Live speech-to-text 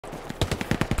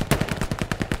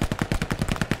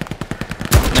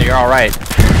You're all right.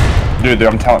 Dude,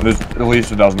 I'm telling, there's at least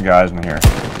a dozen guys in here.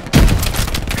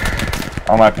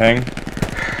 On my ping.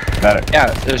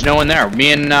 Yeah, there's no one there.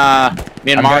 Me and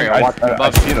Mario are walking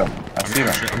above. I see them. I see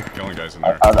them. I'm killing guys in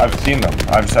there. I've seen them.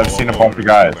 I've seen a bunch of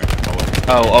guys.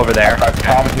 Oh, over there. I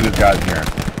promise you there's guys in here.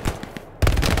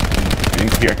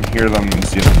 I can hear them and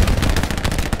see them.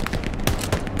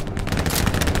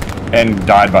 And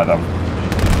died by them.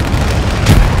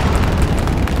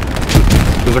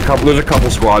 There's a couple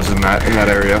squads in that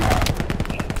area.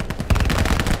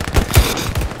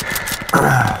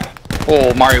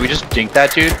 Oh, Mario, we just dinked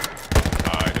that dude.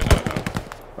 I did not know.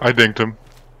 I dinked him.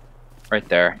 Right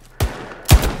there.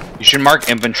 You should mark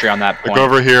infantry on that point. Look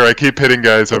over here. I keep hitting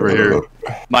guys over here.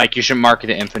 Mike, you should mark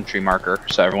the infantry marker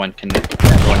so everyone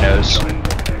knows.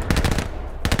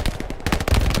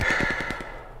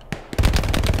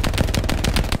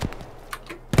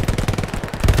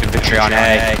 Infantry on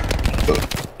A.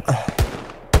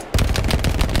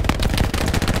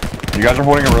 You guys are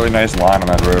holding a really nice line on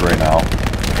that road right now.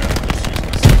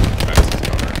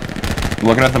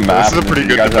 Looking at the map, This is a pretty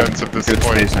good defense at this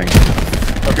point. Spacing.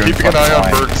 I'm Good keeping an eye on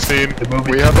fucking Bergstein.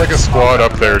 We have like a squad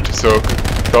up there, so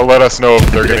they'll let us know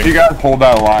if they're If you getting. guys hold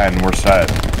that line, we're set.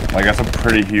 Like, that's a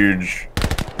pretty huge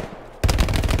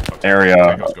area.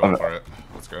 Tango's going for it.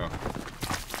 Let's go.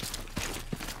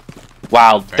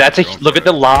 Wow, that's a look at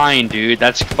the line, dude.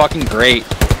 That's fucking great.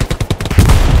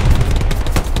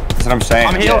 That's what I'm saying.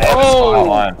 I'm here. Yeah, Oh!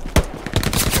 line.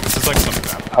 This is like some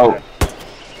map. Oh.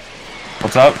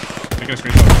 What's up? Taking a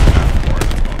screenshot of the map before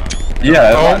it's going on.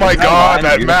 Yeah. Oh my god,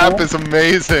 that beautiful? map is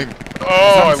amazing. Oh, That's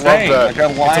I what I'm love saying. that. Like,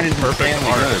 that line is Perfect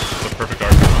insanely art. good. It's a perfect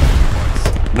art for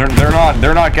points.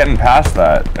 They're not getting past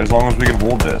that as long as we can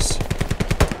hold this.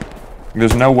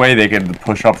 There's no way they can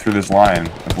push up through this line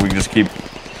if we just keep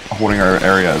holding our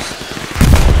areas.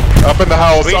 Up in the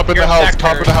house, Sweet, up in the your house, sector.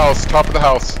 top of the house, top of the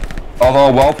house. Although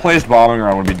a well-placed bombing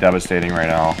run would be devastating right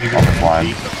now on this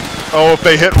line. Oh, if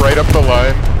they hit right up the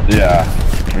line. Yeah,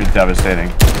 it'd be devastating.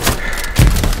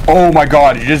 Oh my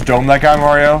god, you just domed that guy,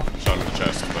 Mario? Shot in the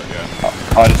chest, but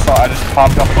yeah. I just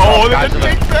popped up. Oh, they guys, didn't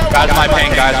take that Guys, one. my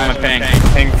ping, guys, my ping.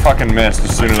 Ping fucking missed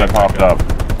as soon as I popped up.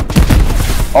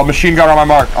 Oh, machine gun on my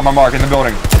mark, in the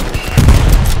building.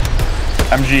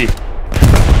 MG.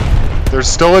 There's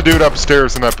still a dude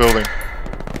upstairs in that building.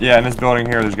 Yeah, in this building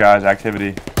here, there's guys,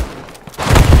 activity.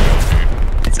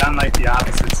 It's on like the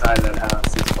opposite side of that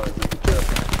house as far as I can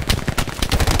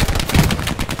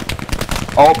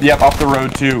tell. Oh, yep, up the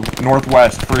road too.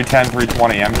 Northwest, 310,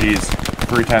 320, MGs.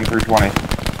 310, 320.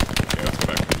 Okay, let's go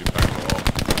back to the back of the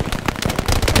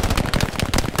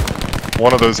wall.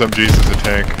 One of those MGs is a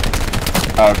tank.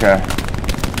 Okay.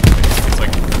 It's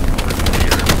like over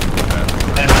here.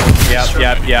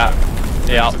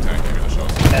 Yep. It's a tank, maybe the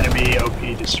shells. Enemy OP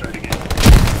destroyed again.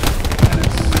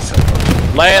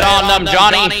 Lay it on them,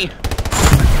 Johnny.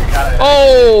 Got it.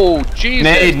 Oh,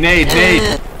 Jesus.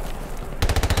 Nade.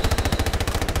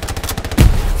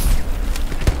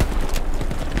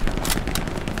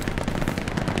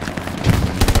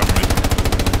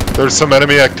 There's some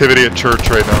enemy activity at church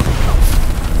right now.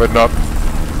 But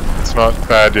it's not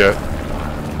bad yet.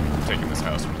 I'm taking this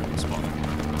house from the spawn.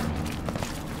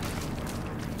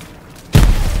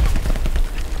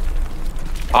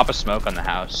 Pop a smoke on the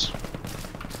house.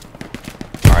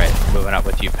 Alright, moving up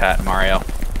with you, Pat and Mario.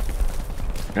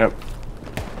 Yep.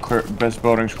 Clear, best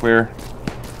building's clear.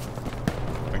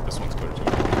 I think this one's clear too.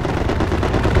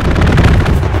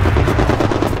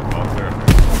 Oh, clear.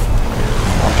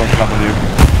 I'm pushing up with you.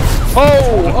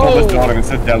 Hold this building. It's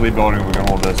a deadly building. We can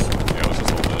hold this. Yeah, let's just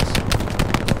hold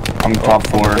this. I'm top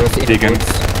floor, peeking.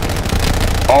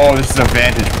 Oh, this is a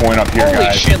vantage point up here, Holy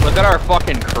guys. shit, look at our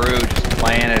fucking crew just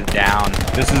laying it down.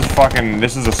 This is a spot.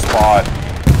 This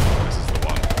is the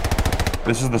one.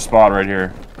 This is the spot right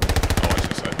here. Oh, I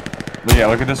should say. But yeah,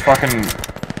 look at this fucking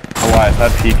Elias.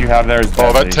 That peak you have there is deadly.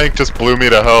 Oh, that tank just blew me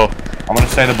to hell. I'm gonna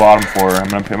stay the bottom floor. I'm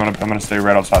gonna stay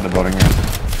right outside the building here.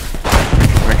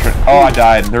 Make sure. Oh, I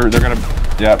died. They're gonna.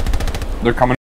 Yep. They're coming.